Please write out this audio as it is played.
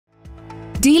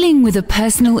Dealing with a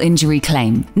personal injury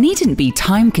claim needn't be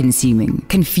time-consuming,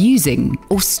 confusing,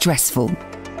 or stressful.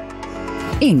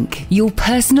 Inc., your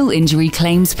personal injury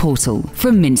claims portal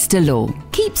from Minster Law,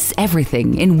 keeps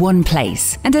everything in one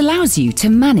place and allows you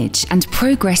to manage and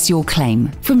progress your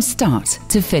claim from start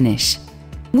to finish.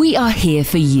 We are here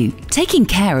for you, taking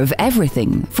care of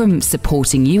everything from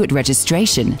supporting you at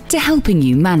registration to helping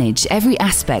you manage every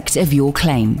aspect of your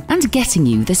claim and getting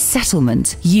you the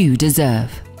settlement you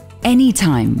deserve.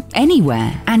 Anytime,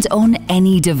 anywhere, and on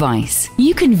any device,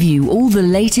 you can view all the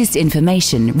latest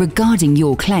information regarding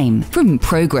your claim, from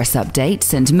progress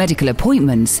updates and medical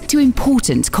appointments to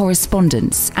important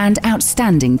correspondence and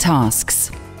outstanding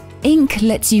tasks. Inc.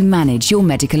 lets you manage your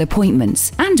medical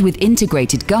appointments, and with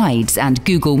integrated guides and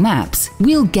Google Maps,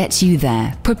 we'll get you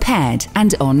there, prepared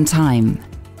and on time.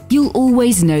 You'll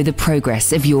always know the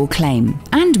progress of your claim,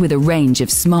 and with a range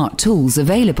of smart tools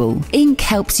available, Inc.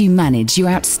 helps you manage your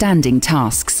outstanding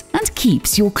tasks and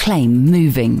keeps your claim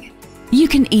moving. You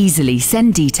can easily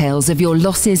send details of your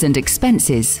losses and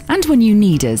expenses, and when you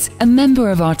need us, a member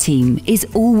of our team is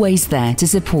always there to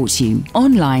support you,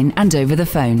 online and over the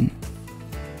phone.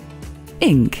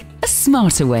 Inc., a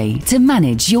smarter way to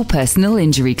manage your personal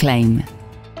injury claim.